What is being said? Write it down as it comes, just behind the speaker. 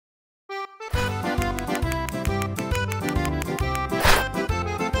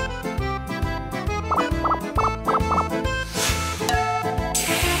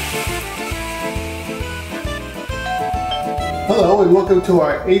Hello and welcome to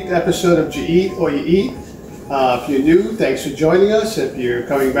our 8th episode of YaEat or YaEat. If you're new, thanks for joining us. If you're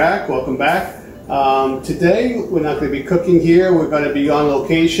coming back, welcome back. Today we're not going to be cooking here. We're going to be on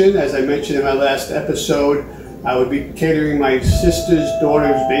location. As I mentioned in my last episode, I would be catering my sister's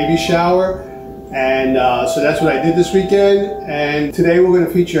daughter's baby shower. And so that's what I did this weekend. And today we're going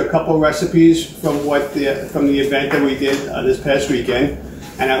to feature a couple recipes from the event that we did this past weekend.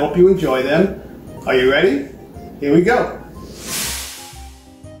 And I hope you enjoy them. Are you ready? Here we go.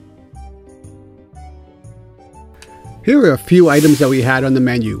 Here are a few items that we had on the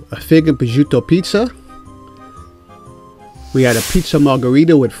menu. A fig and prosciutto pizza. We had a pizza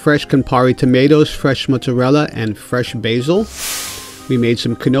margherita with fresh Campari tomatoes, fresh mozzarella, and fresh basil. We made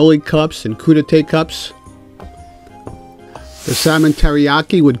some cannoli cups and crudité cups. The salmon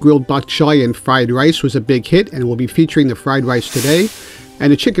teriyaki with grilled bok choy and fried rice was a big hit, and we'll be featuring the fried rice today.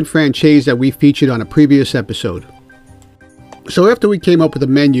 And the chicken franchise that we featured on a previous episode. So after we came up with a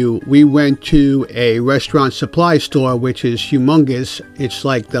menu, we went to a restaurant supply store, which is humongous. It's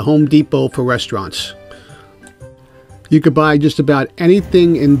like the Home Depot for restaurants. You could buy just about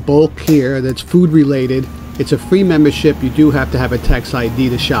anything in bulk here that's food related. It's a free membership. You do have to have a tax ID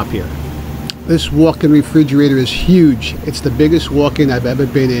to shop here. This walk-in refrigerator is huge. It's the biggest walk-in I've ever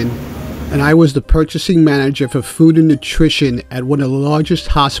been in. And I was the purchasing manager for food and nutrition at one of the largest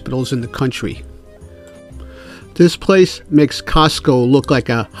hospitals in the country. This place makes Costco look like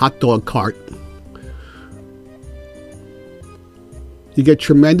a hot dog cart. You get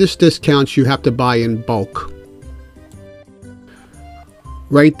tremendous discounts. You have to buy in bulk.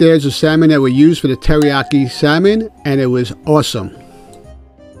 Right there's the salmon that we used for the teriyaki salmon, and it was awesome.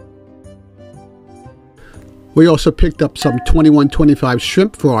 We also picked up some 2125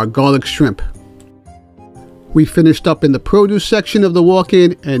 shrimp for our garlic shrimp. We finished up in the produce section of the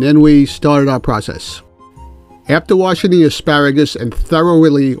walk-in, and then we started our process. After washing the asparagus and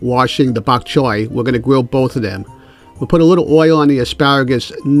thoroughly washing the bok choy, we're going to grill both of them. We'll put a little oil on the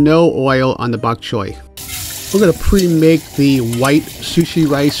asparagus, no oil on the bok choy. We're going to pre-make the white sushi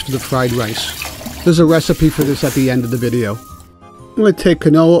rice for the fried rice. There's a recipe for this at the end of the video. I'm going to take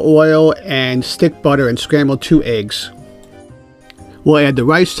canola oil and stick butter and scramble 2 eggs. We'll add the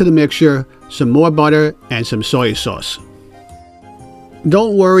rice to the mixture, some more butter, and some soy sauce.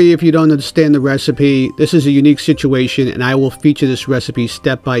 Don't worry if you don't understand the recipe. This is a unique situation, and I will feature this recipe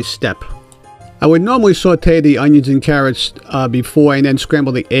step by step. I would normally saute the onions and carrots before and then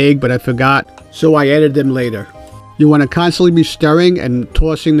scramble the egg, but I forgot, so I added them later. You want to constantly be stirring and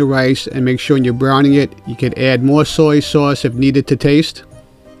tossing the rice and make sure you're browning it. You can add more soy sauce if needed to taste.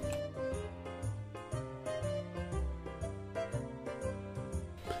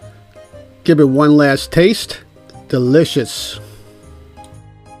 Give it one last taste. Delicious.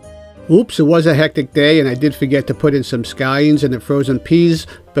 Oops, it was a hectic day and I did forget to put in some scallions and the frozen peas,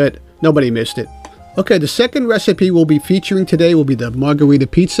 but nobody missed it. Okay, the second recipe we'll be featuring today will be the margherita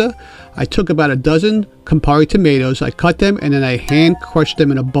pizza. I took about a dozen Campari tomatoes, I cut them, and then I hand crushed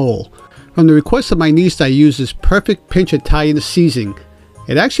them in a bowl. From the request of my niece, I used this perfect pinch Italian seasoning.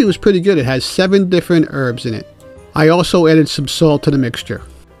 It actually was pretty good. It has 7 different herbs in it. I also added some salt to the mixture.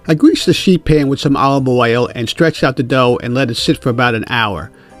 I greased the sheet pan with some olive oil and stretched out the dough and let it sit for about an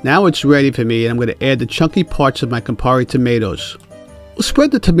hour. Now it's ready for me, and I'm going to add the chunky parts of my Campari tomatoes. We'll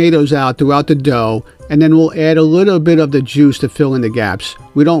spread the tomatoes out throughout the dough, and then we'll add a little bit of the juice to fill in the gaps.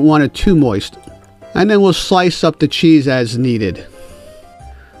 We don't want it too moist. And then we'll slice up the cheese as needed.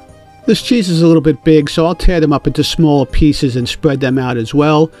 This cheese is a little bit big, so I'll tear them up into smaller pieces and spread them out as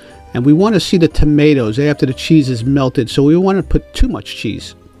well. And we want to see the tomatoes after the cheese is melted, so we don't want to put too much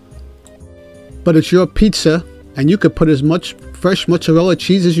cheese. But it's your pizza, and you could put as much fresh mozzarella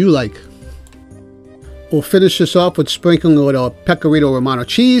cheese as you like. We'll finish this off with sprinkling a little pecorino romano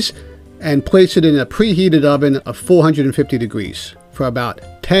cheese and place it in a preheated oven of 450 degrees for about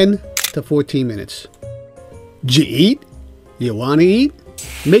 10 to 14 minutes. YaEat? You want to eat?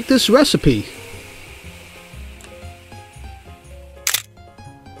 Make this recipe.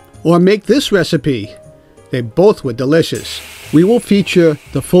 Or make this recipe. They both were delicious. We will feature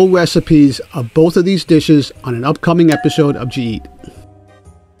the full recipes of both of these dishes on an upcoming episode of YaEat.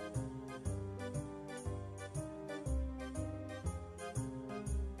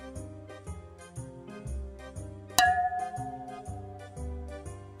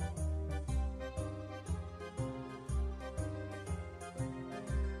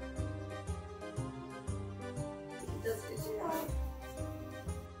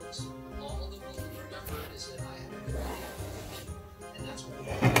 All the people remember is that I had a good idea, and that's what I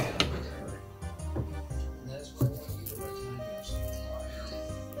want to her. And that's what I want you to write down yours.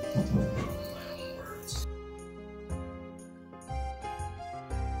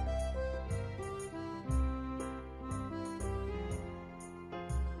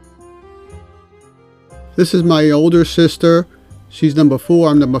 This is my older sister. She's number 4,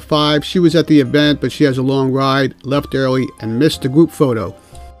 I'm number 5. She was at the event, but she has a long ride, left early, and missed the group photo.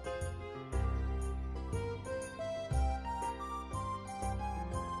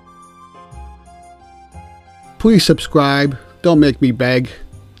 Please subscribe. Don't make me beg.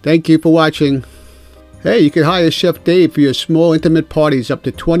 Thank you for watching. Hey, you can hire Chef Dave for your small intimate parties up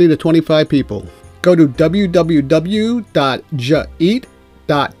to 20 to 25 people. Go to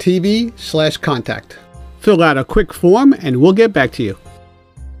www.yaeat.tv/contact. Fill out a quick form and we'll get back to you.